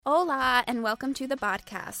Hola, and welcome to the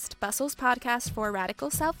podcast, Bustle's podcast for radical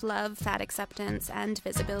self-love, fat acceptance, and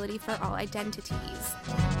visibility for all identities.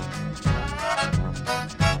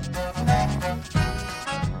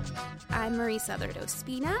 I'm Marie Southard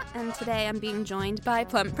Ospina, and today I'm being joined by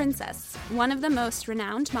Plump Princess, one of the most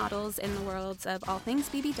renowned models in the worlds of all things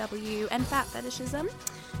BBW and fat fetishism,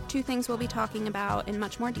 two things we'll be talking about in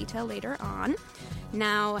much more detail later on.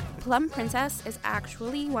 Now, Plump Princess is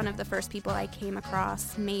actually one of the first people I came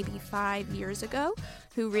across maybe 5 years ago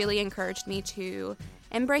who really encouraged me to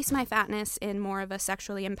embrace my fatness in more of a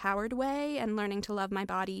sexually empowered way and learning to love my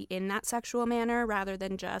body in that sexual manner rather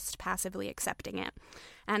than just passively accepting it.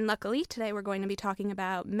 And luckily, today we're going to be talking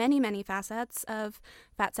about many facets of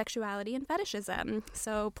fat sexuality and fetishism.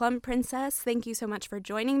 So, Plump Princess, thank you so much for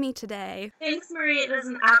joining me today. Thanks, Marie. It is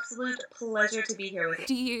an absolute pleasure to be here with you.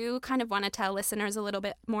 Do you kind of want to tell listeners a little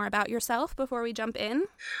bit more about yourself before we jump in?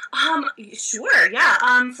 Sure, yeah.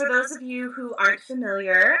 For those of you who aren't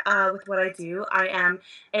familiar with what I do, I am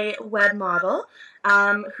a web model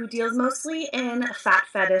who deals mostly in fat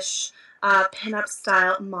fetish, pinup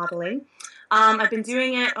style modeling. I've been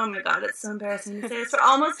doing it, oh my god, it's so embarrassing to say this, for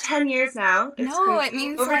almost 10 years now. It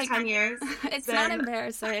means over like 10 years. It's not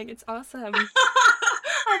embarrassing, it's awesome.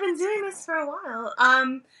 I've been doing this for a while.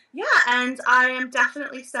 And I am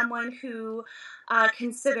definitely someone who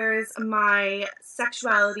considers my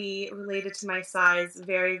sexuality related to my size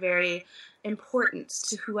very, very important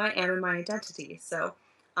to who I am and my identity. So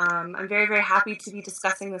I'm very, very happy to be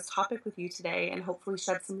discussing this topic with you today and hopefully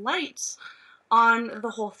shed some light on the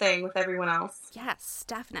whole thing with everyone else. Yes,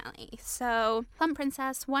 definitely. So, Plump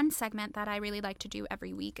Princess, one segment that I really like to do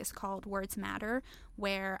every week is called Words Matter,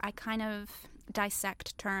 where I kind of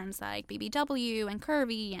dissect terms like BBW and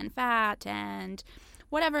curvy and fat and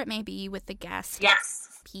whatever it may be with the guest.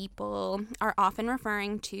 Yes. People are often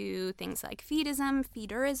referring to things like fetishism,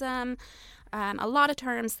 feederism, a lot of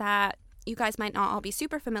terms that you guys might not all be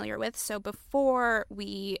super familiar with. So before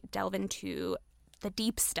we delve into the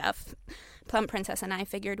deep stuff, Plump Princess and I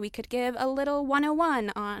figured we could give a little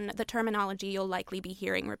 101 on the terminology you'll likely be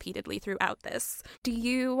hearing repeatedly throughout this. Do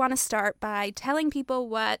you want to start by telling people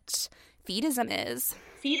what fetishism is?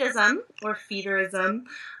 Fetishism, or feederism,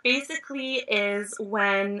 basically is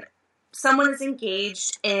when someone is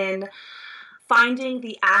engaged in finding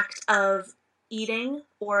the act of eating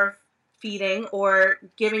or feeding or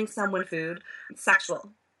giving someone food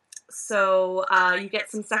sexual. So you get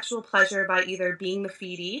some sexual pleasure by either being the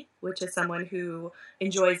feedee, which is someone who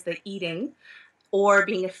enjoys the eating, or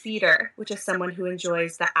being a feeder, which is someone who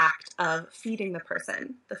enjoys the act of feeding the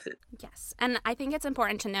person the food. Yes, and I think it's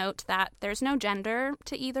important to note that there's no gender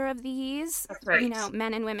to either of these. That's right. You know,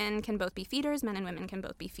 men and women can both be feeders, men and women can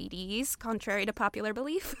both be feedees, contrary to popular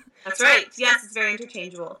belief. That's right. Yes, it's very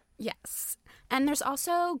interchangeable. Yes. And there's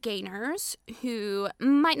also gainers who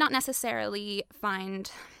might not necessarily find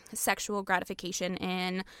sexual gratification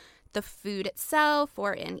in the food itself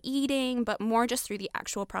or in eating, but more just through the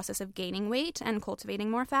actual process of gaining weight and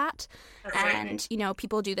cultivating more fat. That's and, right. You know,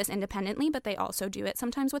 people do this independently, but they also do it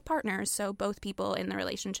sometimes with partners. So both people in the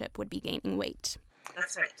relationship would be gaining weight.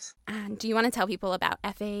 That's right. And do you want to tell people about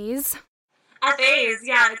FAs? FAs,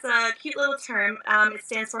 yeah, it's a cute little term. It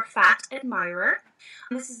stands for Fat Admirer.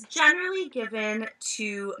 This is generally given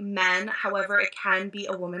to men, however, it can be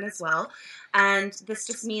a woman as well. And this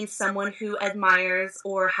just means someone who admires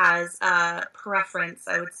or has a preference,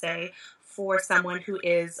 I would say, for someone who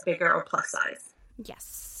is bigger or plus size.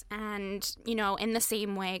 Yes. And, you know, in the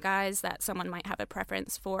same way, guys, that someone might have a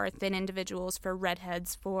preference for thin individuals, for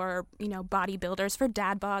redheads, for, you know, bodybuilders, for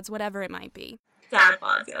dad bods, whatever it might be. Dad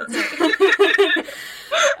bods, yeah, that's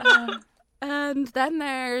right. And then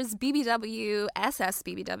there's BBW,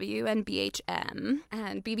 SSBBW, and BHM.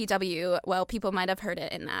 And BBW, well, people might have heard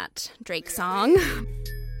it in that Drake song.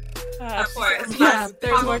 Of course. Yeah,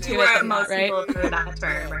 there's more to it than most that, right? people have heard that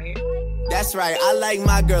term, right? That's right, I like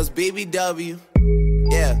my girls BBW.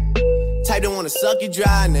 Yeah. Type that wanna suck you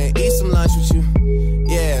dry and then eat some lunch with you.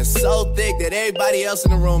 Yeah, so thick that everybody else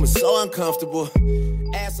in the room is so uncomfortable.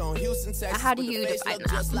 Ass on Houston, Texas. How do you define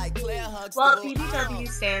that? Well, BBW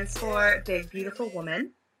stands for Big Beautiful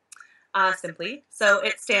Woman, simply. So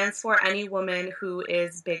it stands for any woman who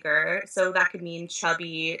is bigger. So that could mean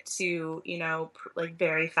chubby to, you know, like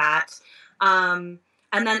very fat. And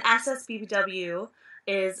then SSBBW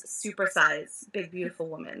is super size, Big Beautiful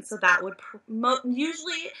Woman. So that would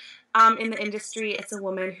usually in the industry, it's a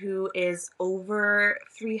woman who is over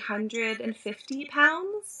 350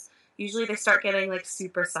 pounds. Usually they start getting like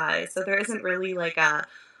super size. So there isn't really like a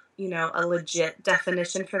legit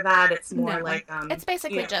definition for that. It's more like it's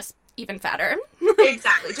basically just even fatter.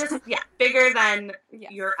 Exactly. Just, bigger than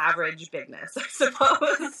your average bigness, I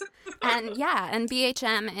suppose. And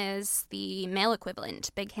BHM is the male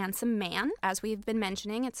equivalent, big handsome man. As we've been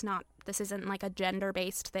mentioning, this isn't like a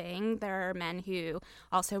gender-based thing. There are men who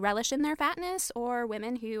also relish in their fatness or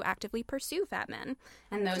women who actively pursue fat men.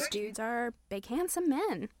 And those dudes are big handsome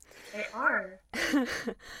men. They are.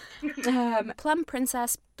 Plump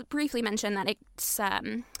Princess briefly mentioned that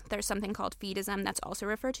there's something called fetishism that's also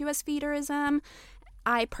referred to as feederism.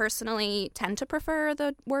 I personally tend to prefer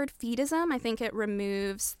the word fetishism. I think it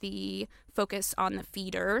removes the focus on the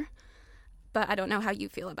feeder, but I don't know how you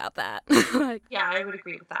feel about that. Yeah, I would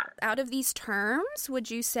agree with that. Out of these terms, would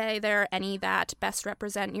you say there are any that best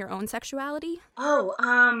represent your own sexuality?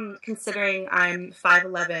 Considering I'm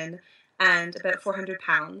 5'11" and about 400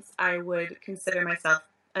 pounds, I would consider myself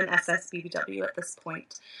an SSBBW at this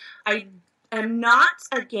point. I am not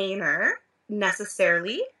a gainer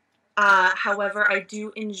necessarily. However, I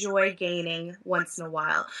do enjoy gaining once in a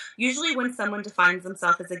while. Usually when someone defines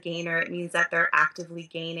themselves as a gainer, it means that they're actively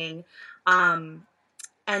gaining, and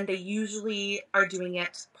they usually are doing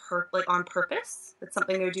it on purpose. It's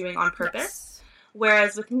something they're doing on purpose. Yes.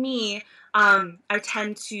 Whereas with me, I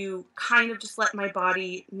tend to kind of just let my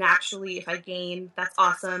body naturally, if I gain, that's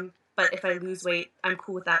awesome. But if I lose weight, I'm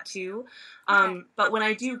cool with that too. But when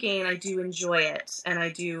I do gain, I do enjoy it, and I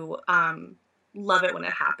do love it when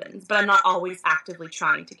it happens. But I'm not always actively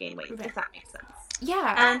trying to gain weight, if that makes sense.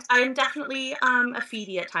 Yeah. And I'm definitely a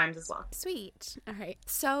feedie at times as well. Sweet. All right.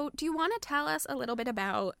 So do you want to tell us a little bit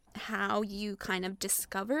about how you kind of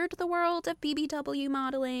discovered the world of BBW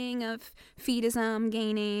modeling, of fetishism,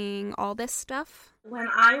 gaining, all this stuff? When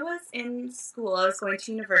I was in school, I was going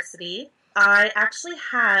to university, I actually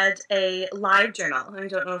had a live journal. I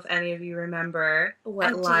don't know if any of you remember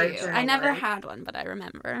what live journal I never had one, but I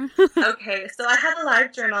remember. Okay, so I had a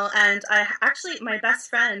live journal, and my best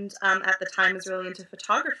friend at the time was really into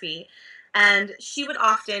photography, and she would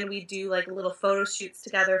we'd do like little photo shoots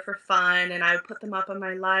together for fun, and I would put them up on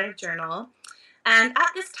my live journal. And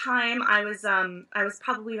at this time, I was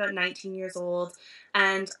probably about 19 years old,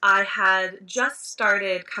 and I had just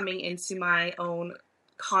started coming into my own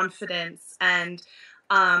confidence and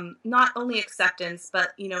not only acceptance,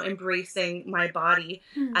 but, embracing my body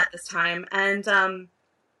at this time. And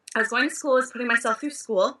I was going to school, I was putting myself through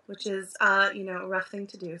school, which is, a rough thing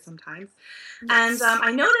to do sometimes. Yes. And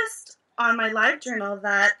I noticed on my live journal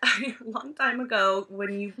that a long time ago,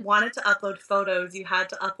 when you wanted to upload photos, you had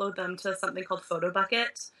to upload them to something called Photo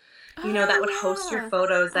Bucket. That would host your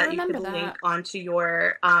photos that you could link onto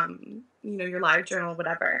your, your live journal,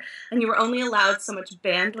 whatever. And you were only allowed so much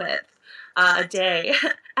bandwidth a day.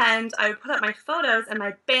 And I would put up my photos, and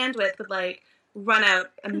my bandwidth would, run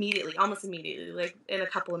out immediately, almost immediately, in a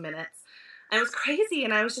couple of minutes. And it was crazy,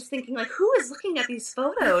 and I was just thinking, who is looking at these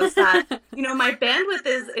photos that, my bandwidth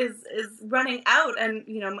is running out, and,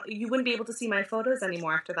 you wouldn't be able to see my photos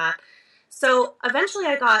anymore after that. So eventually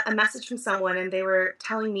I got a message from someone, and they were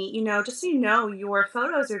telling me, just so you know, your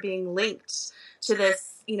photos are being linked to this,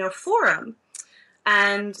 forum.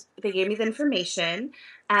 And they gave me the information.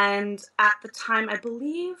 And at the time, I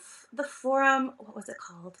believe the forum, what was it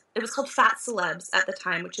called? It was called Fat Celebs at the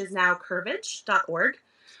time, which is now curvage.org,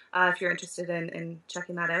 if you're interested in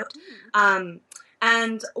checking that out.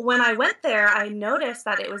 And when I went there, I noticed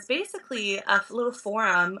that it was basically a little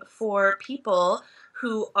forum for people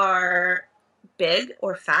who are big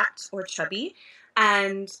or fat or chubby,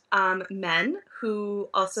 and men who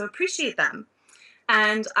also appreciate them.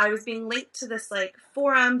 And I was being linked to this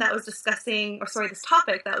forum that was this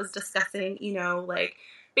topic that was discussing,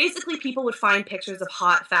 basically people would find pictures of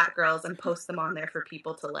hot fat girls and post them on there for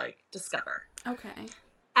people to discover. Okay.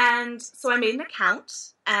 And so I made an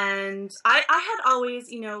account, and I had always,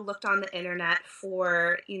 looked on the internet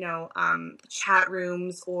for, chat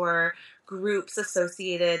rooms or groups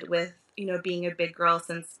associated with, being a big girl,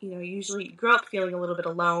 since, usually you grow up feeling a little bit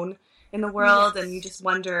alone in the world, yes. And you just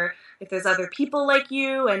wonder if there's other people like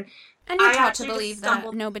you, and you're taught to believe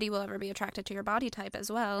that nobody will ever be attracted to your body type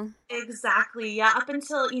as well. Exactly, yeah. Up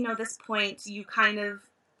until, this point, you kind of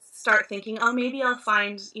start thinking, oh, maybe I'll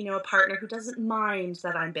find, a partner who doesn't mind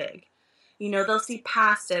that I'm big. They'll see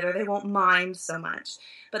past it, or they won't mind so much.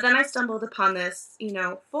 But then I stumbled upon this,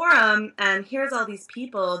 forum, and here's all these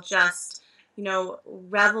people just,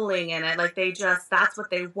 reveling in it. That's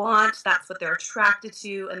what they want, that's what they're attracted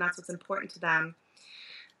to, and that's what's important to them.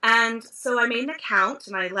 And so I made an account,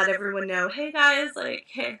 and I let everyone know, hey guys,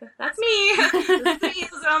 hey, that's me. This is me,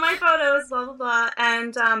 these are all my photos, blah, blah, blah.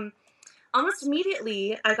 And almost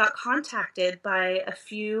immediately, I got contacted by a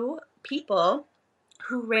few people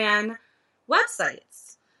who ran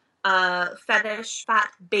websites fetish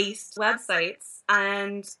fat-based websites,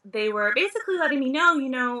 and they were basically letting me know,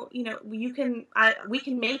 we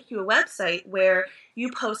can make you a website where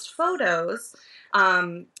you post photos.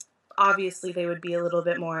 Obviously, they would be a little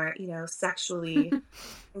bit more, sexually,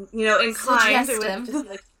 inclined. It would just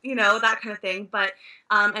like, that kind of thing. But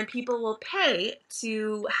and people will pay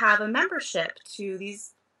to have a membership to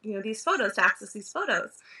these, these photos, to access these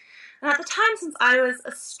photos. And at the time, since I was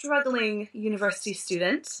a struggling university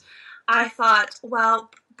student, I thought, well,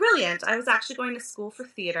 brilliant. I was actually going to school for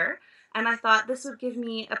theater, and I thought this would give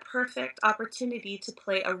me a perfect opportunity to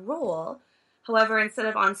play a role. However, instead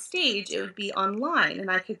of on stage, it would be online, and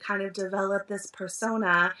I could kind of develop this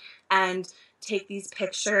persona and take these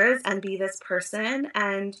pictures and be this person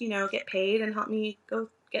and, get paid and help me go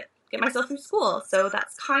get myself through school. So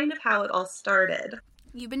that's kind of how it all started.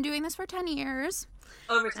 You've been doing this for 10 years.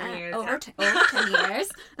 Over 10 years. Over 10 years.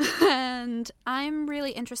 And I'm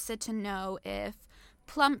really interested to know if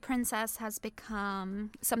Plump Princess has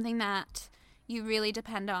become something that you really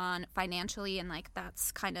depend on financially, and like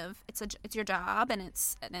that's kind of it's your job and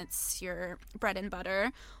it's your bread and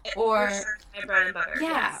butter, or for sure, my bread and butter. Yeah.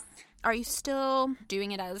 Yes. Are you still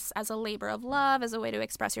doing it as a labor of love, as a way to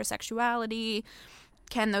express your sexuality?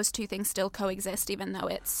 Can those two things still coexist even though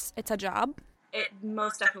it's a job? It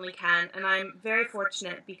most definitely can, and I'm very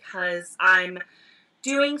fortunate because I'm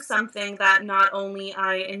doing something that not only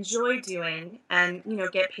I enjoy doing and,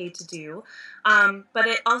 get paid to do, but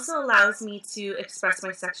it also allows me to express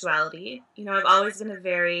my sexuality. I've always been a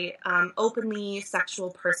very openly sexual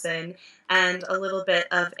person and a little bit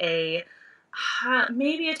of a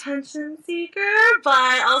maybe attention seeker,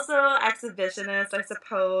 but also exhibitionist, I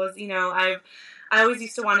suppose. I always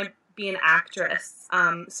used to want to be an actress.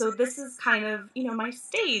 So this is kind of, my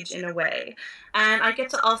stage in a way. And I get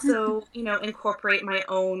to also, incorporate my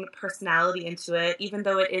own personality into it. Even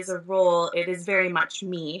though it is a role, it is very much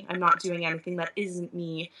me. I'm not doing anything that isn't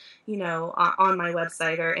me, on my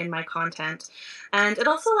website or in my content. And it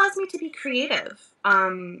also allows me to be creative.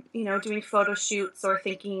 Doing photo shoots or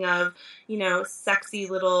thinking of, sexy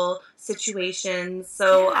little situations.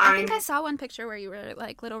 So yeah, I think I saw one picture where you were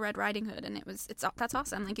like Little Red Riding Hood, and that's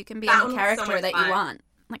awesome. Like you can be any character that you want.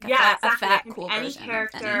 Like a fat, cool any version.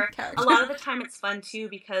 Character. A lot of the time it's fun too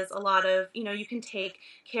because a lot of, you can take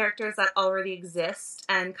characters that already exist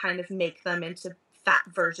and kind of make them into fat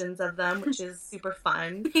versions of them, which is super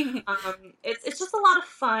fun. It's just a lot of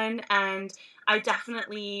fun, and I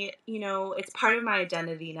definitely, it's part of my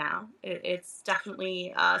identity now. It's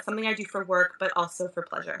definitely something I do for work, but also for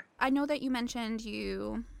pleasure. I know that you mentioned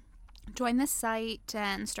you joined this site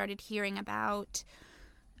and started hearing about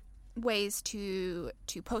ways to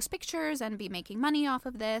post pictures and be making money off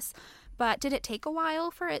of this, but did it take a while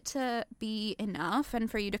for it to be enough and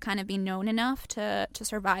for you to kind of be known enough to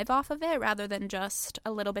survive off of it rather than just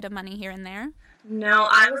a little bit of money here and there? No,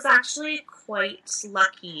 I was actually quite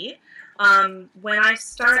lucky. When I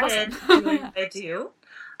started doing what I do,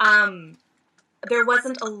 there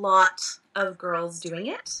wasn't a lot of girls doing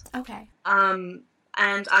it. Okay.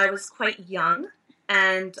 And I was quite young.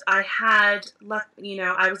 And I had luck,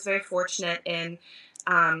 I was very fortunate in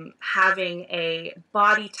having a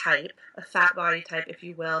body type, a fat body type, if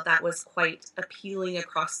you will, that was quite appealing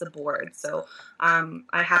across the board. So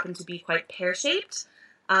I happened to be quite pear-shaped,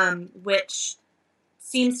 which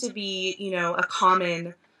seems to be, a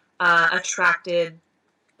common attractive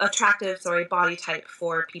body type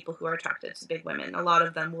for people who are attracted to big women. A lot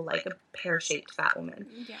of them will like a pear-shaped fat woman.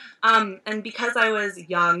 Yeah. And because I was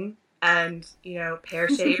young and,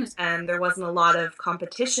 pear-shaped and there wasn't a lot of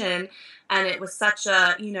competition and it was such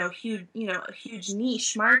a, huge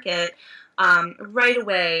niche market, right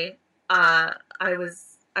away, I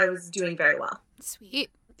was doing very well. Sweet.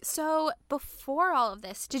 So before all of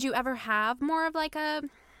this, did you ever have more of like a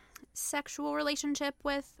sexual relationship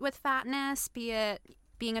with fatness, be it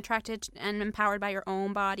being attracted and empowered by your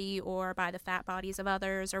own body or by the fat bodies of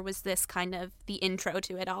others, or was this kind of the intro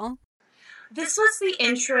to it all? This was the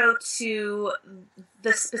intro to the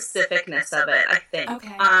specificness of it, I think.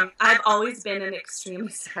 Okay. I've always been an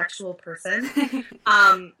extremely sexual person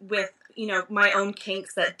with, my own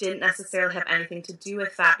kinks that didn't necessarily have anything to do with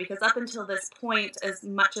fat, because up until this point, as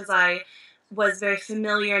much as I was very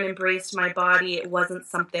familiar and embraced my body, it wasn't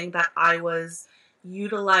something that I was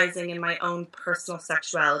utilizing in my own personal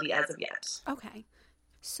sexuality as of yet. Okay.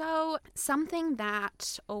 So something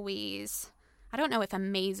that always, I don't know if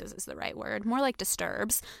amazes is the right word, more like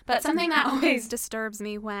disturbs, but something that always disturbs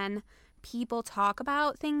me when people talk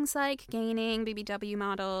about things like gaining, BBW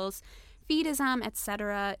models, fetishism,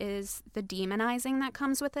 etc., is the demonizing that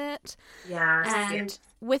comes with it. Yes. And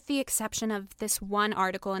with the exception of this one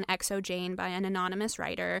article in Exo Jane by an anonymous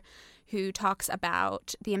writer who talks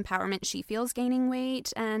about the empowerment she feels gaining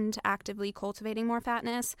weight and actively cultivating more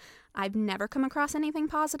fatness, I've never come across anything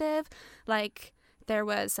positive. Like, there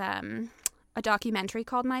was a documentary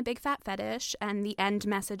called My Big Fat Fetish, and the end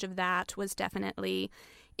message of that was definitely,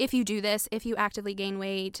 if you do this, if you actively gain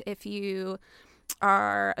weight, if you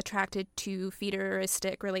are attracted to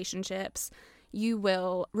fetishistic relationships, you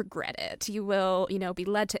will regret it. You will, be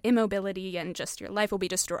led to immobility and just your life will be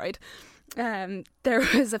destroyed. There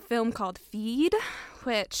was a film called Feed,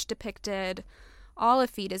 which depicted all of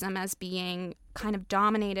fetishism as being kind of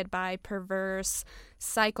dominated by perverse,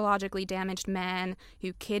 psychologically damaged men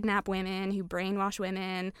who kidnap women, who brainwash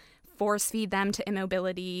women, force feed them to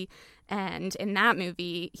immobility. And in that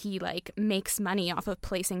movie, he makes money off of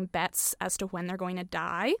placing bets as to when they're going to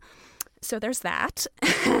die. So there's that.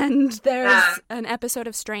 And there's an episode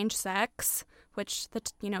of Strange Sex, which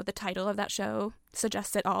the title of that show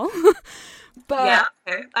suggests it all. But yeah,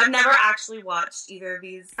 okay. I've never actually watched either of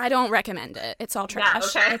these. I don't recommend it. It's all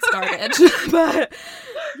trash. Yeah, okay. It's garbage. But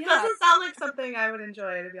yeah. Doesn't sound like something I would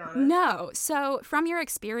enjoy, to be honest. No. So from your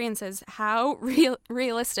experiences, how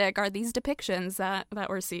realistic are these depictions that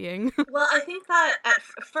we're seeing? Well, I think that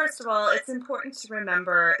first of all, it's important to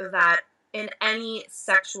remember that in any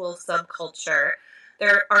sexual subculture,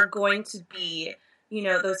 there are going to be,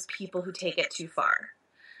 those people who take it too far.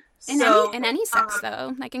 In any sex,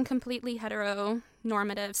 though, like in completely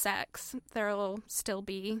heteronormative sex, there will still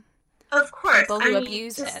be of course people who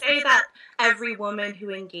abuse it. To say that every woman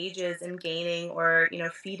who engages in gaining or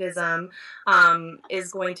fetishism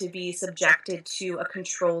is going to be subjected to a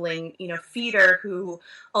controlling feeder who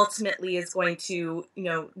ultimately is going to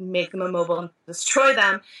make them immobile and destroy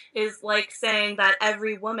them is like saying that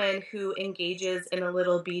every woman who engages in a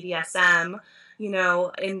little BDSM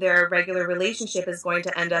in their regular relationship is going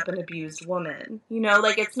to end up an abused woman.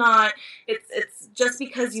 It's just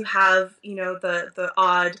because you have, the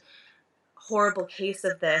odd horrible case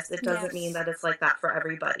of this, it doesn't mean that it's like that for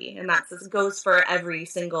everybody. And that goes for every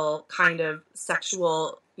single kind of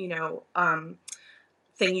sexual, thing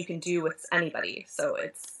you can do with anybody. So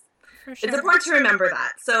it's important to remember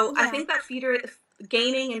that. So I think that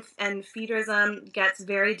gaining and fetishism gets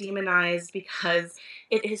very demonized because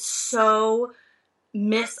it is so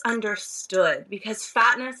misunderstood, because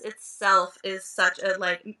fatness itself is such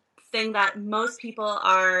a thing that most people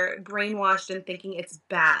are brainwashed in thinking it's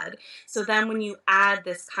bad. So then when you add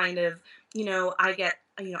this kind of, I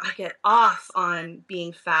get off on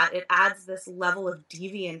being fat, it adds this level of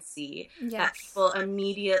deviancy that people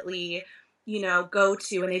immediately go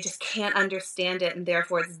to, and they just can't understand it, and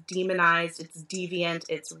therefore it's demonized, it's deviant,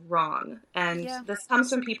 it's wrong. And this comes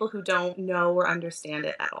from people who don't know or understand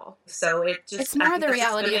it at all. So it's more the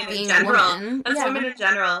reality of being a woman. That's women in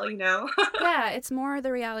general, Yeah, it's more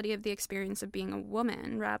the reality of the experience of being a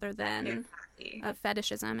woman rather than of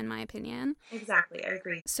fetishism, in my opinion. Exactly, I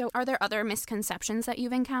agree. So are there other misconceptions that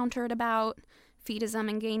you've encountered about fetishism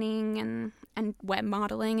and gaining and web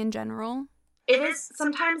modeling in general? It is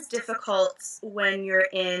sometimes difficult when you're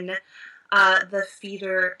in the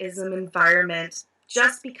fetishism environment,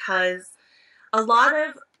 just because a lot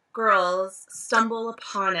of girls stumble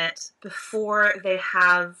upon it before they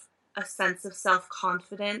have a sense of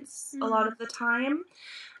self-confidence a lot of the time.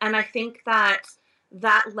 And I think that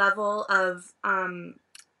level of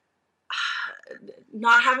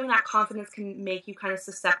not having that confidence can make you kind of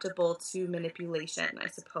susceptible to manipulation, I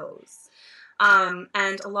suppose.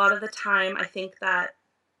 And a lot of the time, I think that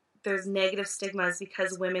there's negative stigmas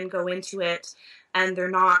because women go into it and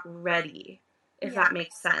they're not ready, if that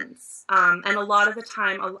makes sense. And a lot of the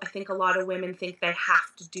time, I think a lot of women think they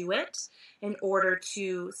have to do it in order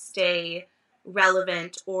to stay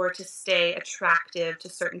relevant or to stay attractive to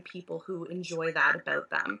certain people who enjoy that about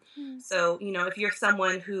them. So, if you're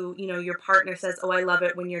someone who, your partner says, oh, I love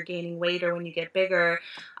it when you're gaining weight or when you get bigger,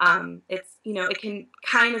 it's, it can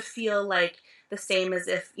kind of feel like the same as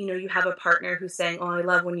if, you have a partner who's saying, oh, I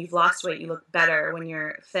love when you've lost weight, you look better when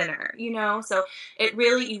you're thinner, So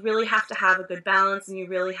you really have to have a good balance, and you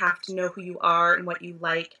really have to know who you are and what you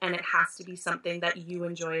like, and it has to be something that you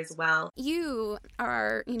enjoy as well. You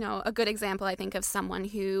are, a good example, I think, of someone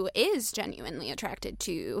who is genuinely attracted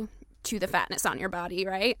to the fatness on your body,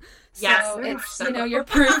 right? Yes. So it's, you're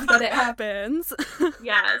proof that it happens.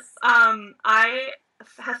 Yes. I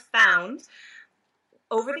have found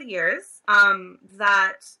over the years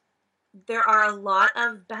that there are a lot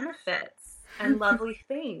of benefits and lovely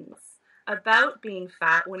things about being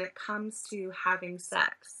fat when it comes to having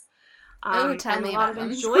sex. Tell and me a lot about of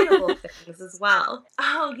them. enjoyable things as well.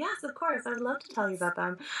 Oh, yes, of course. I would love to tell you about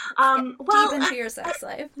them. Deep into your sex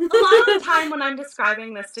life. A lot of the time when I'm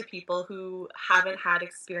describing this to people who haven't had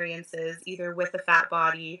experiences either with a fat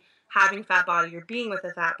body, having fat body, or being with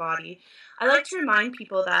a fat body, I like to remind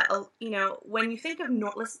people that, when you think of,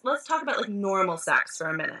 let's talk about like normal sex for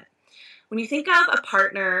a minute. When you think of a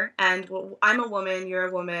partner, and I'm a woman, you're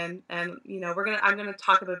a woman, and I'm gonna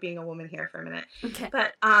talk about being a woman here for a minute. Okay.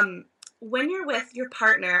 But when you're with your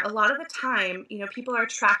partner, a lot of the time, people are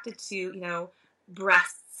attracted to,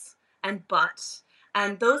 breasts and butt,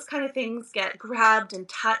 and those kind of things get grabbed and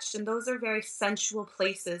touched, and those are very sensual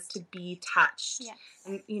places to be touched. Yes.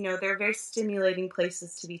 And they're very stimulating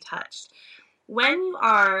places to be touched. When you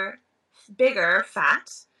are bigger, fat,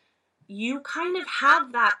 you kind of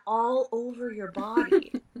have that all over your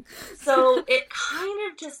body. So it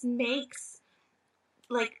kind of just makes,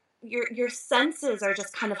 like, your senses are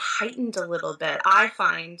just kind of heightened a little bit, I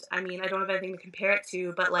find. I mean, I don't have anything to compare it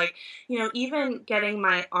to, but, like, even getting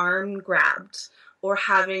my arm grabbed or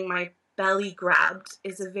having my belly grabbed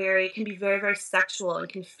can be very, very sexual and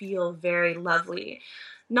can feel very lovely.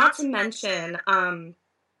 Not to mention,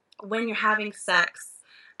 when you're having sex,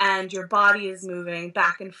 and your body is moving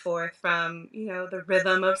back and forth from, the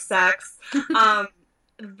rhythm of sex,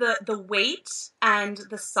 the weight and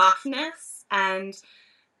the softness, and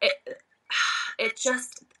it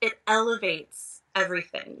elevates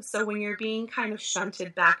everything. So when you're being kind of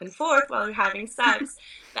shunted back and forth while you're having sex,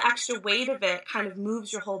 the extra weight of it kind of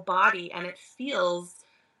moves your whole body, and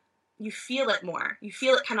you feel it more. You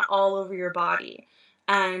feel it kind of all over your body.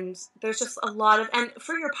 And there's just a lot of, and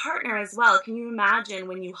for your partner as well, can you imagine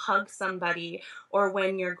when you hug somebody or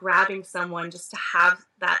when you're grabbing someone, just to have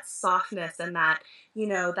that softness and that,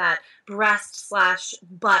 that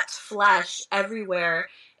breast/butt flesh everywhere?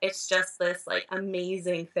 It's just this, like,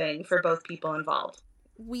 amazing thing for both people involved.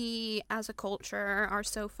 We, as a culture, are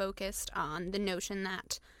so focused on the notion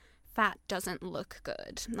that fat doesn't look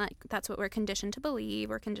good. Like, that's what we're conditioned to believe.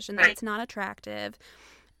 We're conditioned that it's not attractive.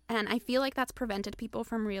 And I feel like that's prevented people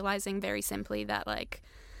from realizing very simply that, like,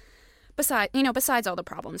 besides all the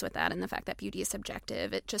problems with that and the fact that beauty is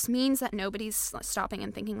subjective, it just means that nobody's stopping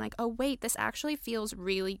and thinking, like, oh, wait, this actually feels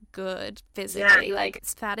really good physically. Yeah. Like,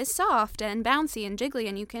 fat is soft and bouncy and jiggly,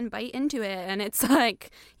 and you can bite into it, and it's like,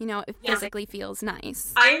 it physically feels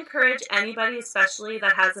nice. I encourage anybody, especially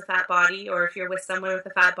that has a fat body, or if you're with someone with a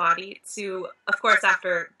fat body, to, of course,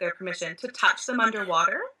 after their permission, to touch them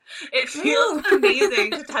underwater. It feels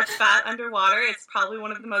amazing to touch fat underwater. It's probably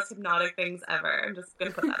one of the most hypnotic things ever. I'm just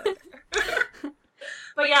going to put that out there.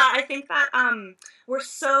 But yeah, I think that we're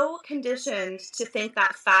so conditioned to think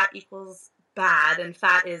that fat equals bad and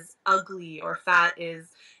fat is ugly or fat is,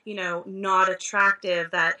 not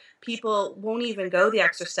attractive, that people won't even go the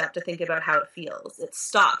extra step to think about how it feels. It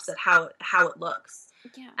stops at how it looks.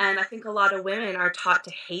 Yeah. And I think a lot of women are taught to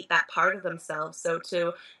hate that part of themselves. So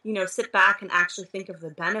to, sit back and actually think of the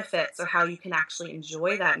benefits or how you can actually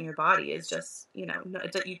enjoy that in your body is just,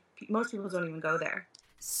 most people don't even go there.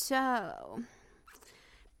 So,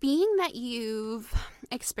 being that you've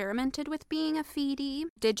experimented with being a feedie,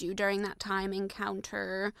 did you during that time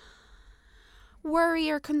encounter worry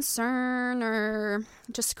or concern or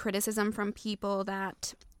just criticism from people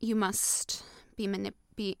that you must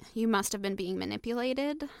have been being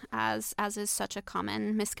manipulated, as is such a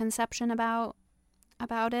common misconception about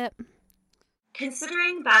it?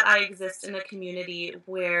 Considering that I exist in a community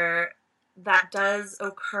where that does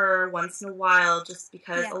occur once in a while, just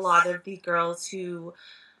because a lot of the girls who,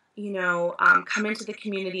 come into the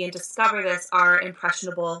community and discover this are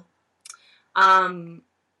impressionable,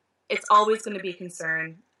 it's always going to be a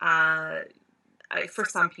concern for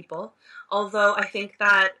some people. Although I think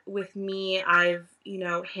that with me, I've,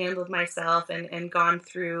 handled myself and gone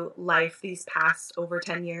through life these past over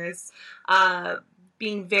 10 years,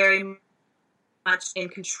 being very much in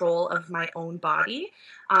control of my own body,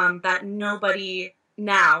 that nobody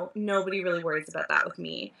really worries about that with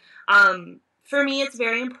me. For me, it's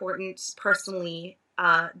very important personally,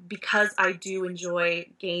 because I do enjoy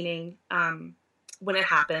gaining when it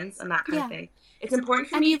happens and that kind of thing. It's important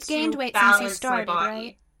for me to gained weight balance since you started, my body.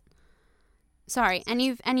 right? Sorry, and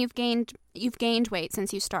you've gained weight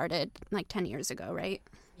since you started, like, 10 years ago, right?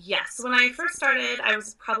 Yes. When I first started, I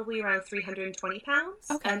was probably around 320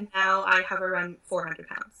 pounds, and now I hover around 400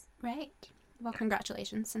 pounds. Right. Well,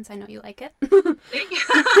 congratulations, since I know you like it. Thank you.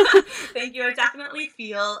 Thank you. I definitely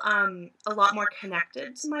feel a lot more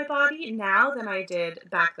connected to my body now than I did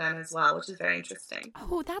back then as well, which is very interesting.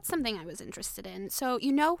 Oh, that's something I was interested in. So,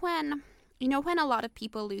 when a lot of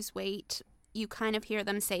people lose weight, you kind of hear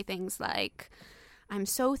them say things like, I'm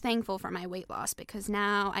so thankful for my weight loss because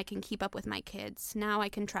now I can keep up with my kids. Now I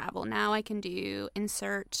can travel. Now I can do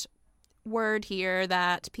insert word here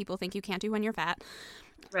that people think you can't do when you're fat.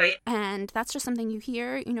 Right. And that's just something you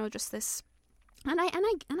hear, just this. And I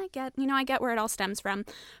get, I get where it all stems from.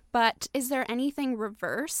 But is there anything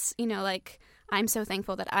reverse? Like, I'm so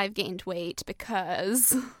thankful that I've gained weight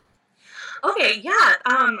because. Okay, yeah,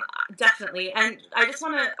 definitely. And I just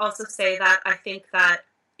want to also say that I think that,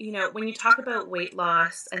 when you talk about weight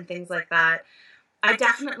loss and things like that, I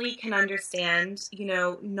definitely can understand,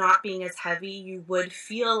 not being as heavy, you would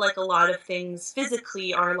feel like a lot of things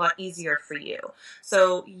physically are a lot easier for you.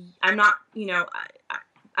 So I'm not,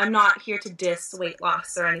 I'm not here to diss weight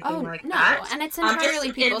loss or anything like that. And it's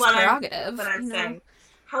entirely people's prerogative. What I'm saying.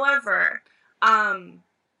 However,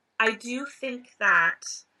 I do think that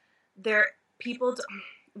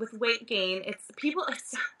with weight gain, people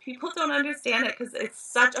don't understand it because it's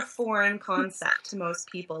such a foreign concept to most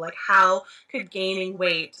people. Like, how could gaining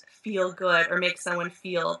weight feel good or make someone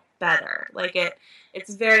feel better? Like,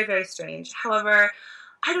 it's very, very strange. However,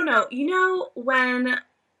 I don't know. When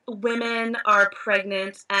women are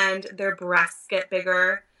pregnant and their breasts get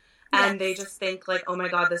bigger, and they just think like, oh my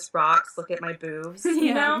God, this rocks. Look at my boobs,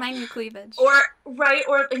 my new cleavage. Or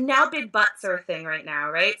now big butts are a thing right now,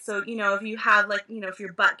 right? So, if you have if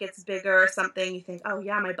your butt gets bigger or something, you think, oh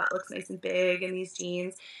yeah, my butt looks nice and big in these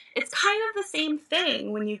jeans. It's kind of the same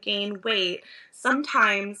thing when you gain weight.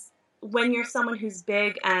 Sometimes when you're someone who's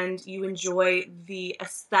big and you enjoy the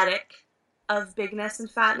aesthetic of bigness and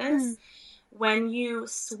fatness, when you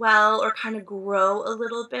swell or kind of grow a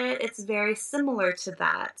little bit, it's very similar to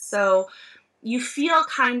that. So you feel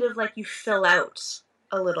kind of like you fill out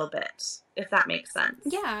a little bit, if that makes sense.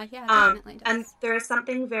 Yeah, definitely does. And there's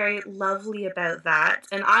something very lovely about that.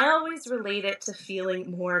 And I always relate it to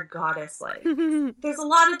feeling more goddess-like. There's a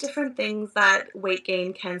lot of different things that weight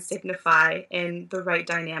gain can signify in the right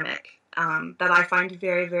dynamic that I find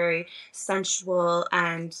very, very sensual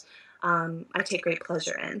and I take great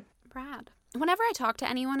pleasure in. Brad. Whenever I talk to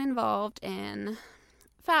anyone involved in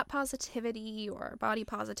fat positivity or body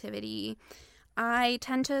positivity, I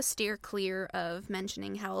tend to steer clear of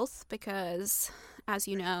mentioning health because, as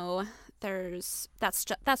you know, that's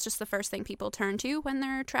just the first thing people turn to when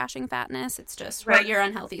they're trashing fatness. It's just, right, you're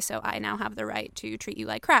unhealthy, so I now have the right to treat you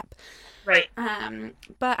like crap. Right.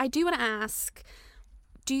 But I do want to ask,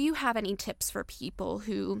 do you have any tips for people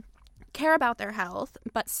who care about their health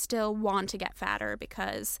but still want to get fatter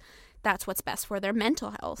because that's what's best for their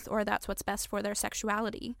mental health or that's what's best for their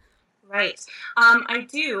sexuality? Right. I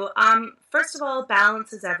do. First of all,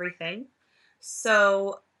 balance is everything.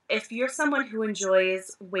 So if you're someone who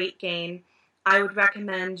enjoys weight gain, I would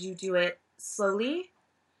recommend you do it slowly.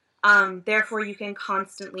 Therefore, you can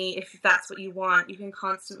constantly, if that's what you want, you can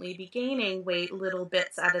constantly be gaining weight little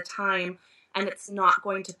bits at a time, and it's not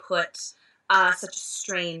going to put such a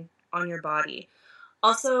strain on your body.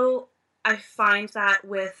 Also, I find that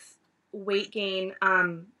with weight gain,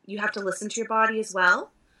 you have to listen to your body as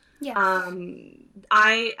well. Yeah.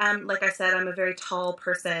 I am, like I said, I'm a very tall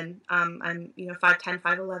person. I'm 5'10",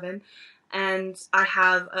 5'11", and I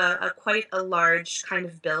have a quite a large kind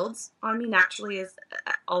of build on me naturally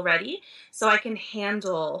already. So I can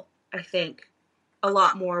handle, I think, a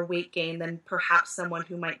lot more weight gain than perhaps someone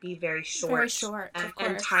who might be very short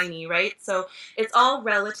and tiny, right? So it's all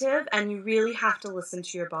relative, and you really have to listen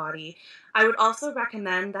to your body. I would also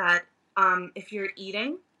recommend that if you're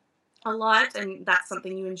eating a lot and that's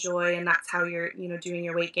something you enjoy and that's how you're doing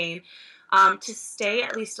your weight gain, to stay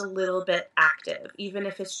at least a little bit active, even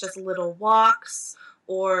if it's just little walks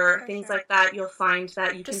or things like that. You'll find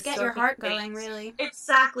that you just can get your heart going, really.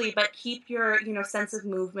 Exactly, but keep your sense of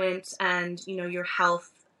movement and your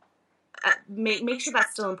health. Make sure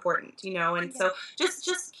that's still important, and so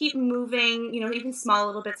just keep moving, even small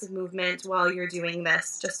little bits of movement while you're doing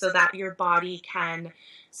this, just so that your body can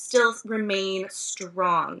still remain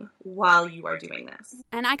strong while you are doing this.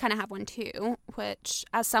 And I kind of have one too, which,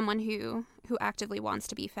 as someone who actively wants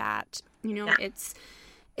to be fat,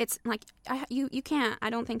 it's like you can't. I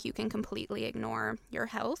don't think you can completely ignore your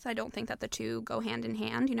health. I don't think that the two go hand in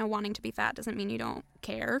hand. Wanting to be fat doesn't mean you don't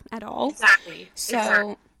care at all. Exactly.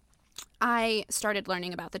 So I started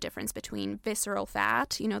learning about the difference between visceral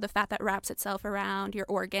fat, the fat that wraps itself around your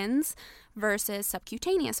organs, versus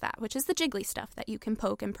subcutaneous fat, which is the jiggly stuff that you can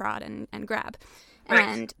poke and prod and grab. Right.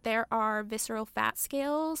 And there are visceral fat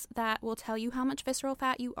scales that will tell you how much visceral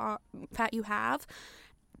fat you have,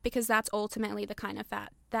 because that's ultimately the kind of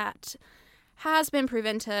fat that has been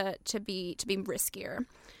proven to be riskier.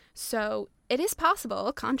 So it is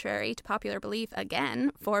possible, contrary to popular belief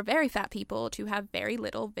again, for very fat people to have very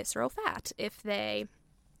little visceral fat if they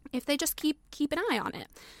just keep an eye on it.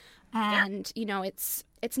 And, you know, it's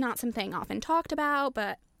not something often talked about,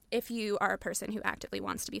 but if you are a person who actively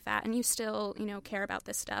wants to be fat and you still, you know, care about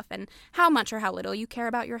this stuff, and how much or how little you care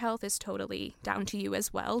about your health is totally down to you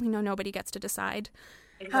as well. You know, nobody gets to decide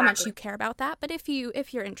how much you care about that. But if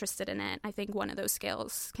you're interested in it, I think one of those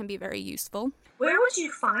scales can be very useful. Where would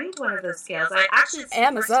you find one of those scales? I actually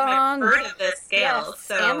Amazon. Heard of this scale. Yes,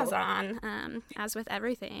 so Amazon, as with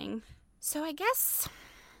everything. So I guess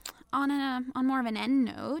on more of an end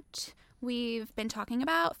note, we've been talking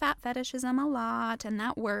about fat fetishism a lot and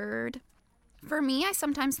that word. For me, I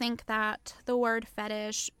sometimes think that the word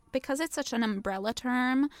fetish, because it's such an umbrella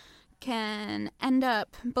term, can end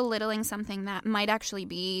up belittling something that might actually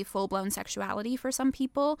be full-blown sexuality for some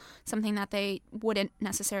people, something that they wouldn't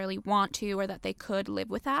necessarily want to or that they could live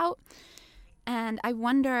without. And I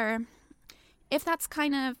wonder if that's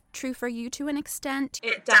kind of true for you to an extent.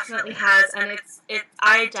 It definitely has, and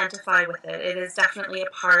I identify with it. It is definitely a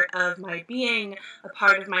part of my being, a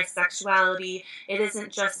part of my sexuality. It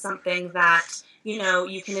isn't just something that, you know,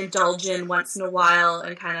 you can indulge in once in a while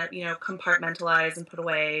and kind of, you know, compartmentalize and put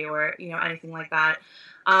away or, you know, anything like that.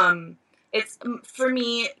 It's, for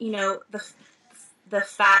me, you know, the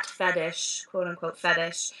fat fetish, quote unquote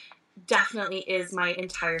fetish, definitely is my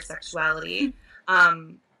entire sexuality.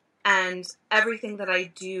 And everything that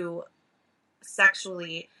I do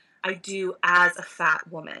sexually, I do as a fat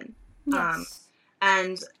woman. Yes.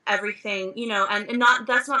 And everything, you know, and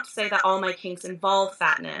that's not to say that all my kinks involve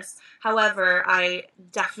fatness. However, I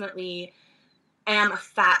definitely am a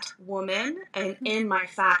fat woman and in my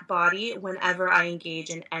fat body whenever I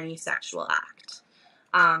engage in any sexual act.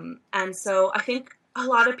 And so I think a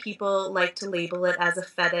lot of people like to label it as a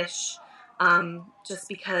fetish, just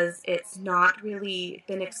because it's not really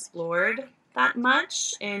been explored that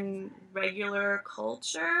much in regular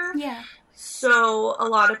culture. Yeah. So a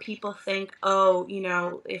lot of people think, oh, you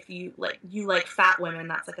know, if you like fat women,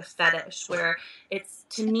 that's like a fetish, where it's,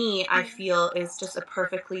 to me, I feel is just a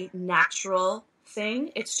perfectly natural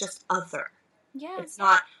thing. It's just other. Yeah. It's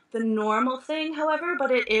not the normal thing, however, but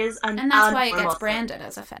it is a And that's why it gets thing. branded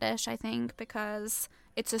as a fetish, I think, because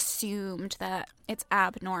it's assumed that it's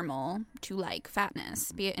abnormal to like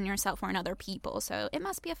fatness, be it in yourself or in other people. So it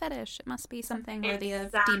must be a fetish. It must be something worthy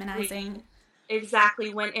of demonizing.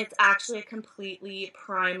 Exactly, when it's actually a completely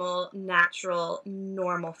primal, natural,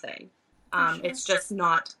 normal thing. Sure. It's just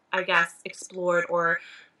not, I guess, explored or,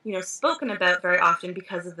 you know, spoken about very often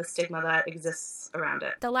because of the stigma that exists around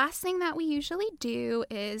it. The last thing that we usually do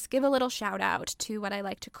is give a little shout out to what I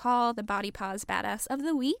like to call the Body Pause Badass of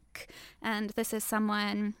the Week. And this is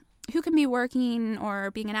someone who can be working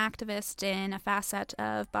or being an activist in a facet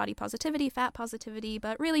of body positivity, fat positivity,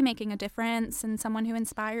 but really making a difference, and someone who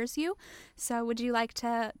inspires you. So would you like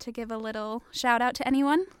to give a little shout out to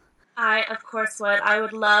anyone? I, of course, would. I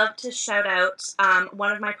would love to shout out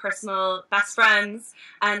one of my personal best friends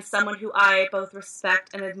and someone who I both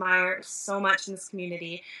respect and admire so much in this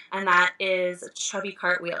community, and that is Chubby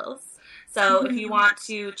Cartwheels. So if you want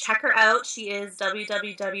to check her out, she is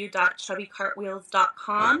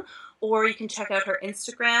www.chubbycartwheels.com, or you can check out her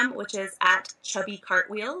Instagram, which is at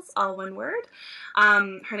chubbycartwheels, all one word.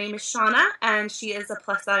 Her name is Shauna, and she is a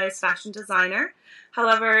plus-size fashion designer.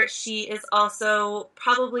 However, she is also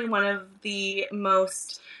probably one of the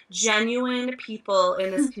most genuine people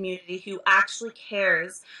in this community who actually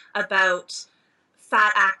cares about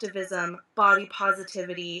fat activism, body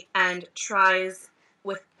positivity, and tries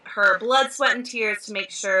with her blood, sweat, and tears to make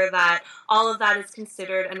sure that all of that is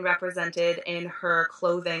considered and represented in her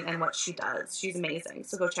clothing and what she does. She's amazing,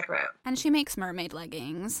 so go check her out. And she makes mermaid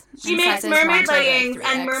leggings. She makes mermaid leggings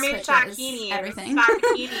and mermaid fakinis. Everything.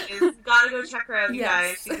 Fakinis. Gotta go check her out, you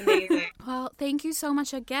guys. She's amazing. Well, thank you so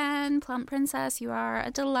much again, Plump Princess. You are a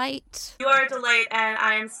delight. You are a delight, and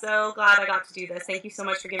I am so glad I got to do this. Thank you so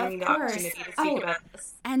much for giving me the opportunity to speak about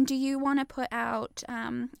this. And do you want to put out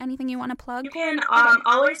anything you want to plug? You can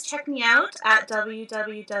always check me out at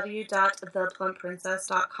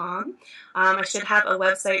www.theplumpprincess.com. I should have a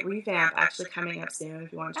website revamp actually coming up soon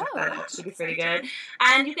if you want to check that out. It should be pretty good.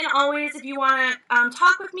 And you can always, if you want to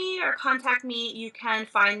talk with me or contact me, you can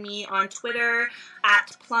find me on Twitter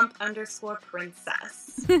at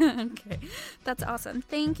plump_princess. Okay, that's awesome.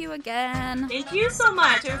 Thank you again. Thank you so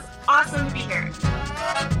much. It was awesome to be here.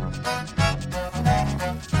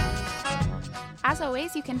 As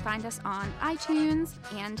always, you can find us on iTunes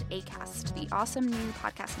and Acast, the awesome new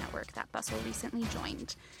podcast network that Bustle recently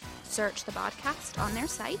joined. Search the podcast on their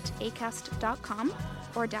site, acast.com,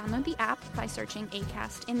 or download the app by searching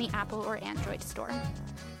Acast in the Apple or Android store.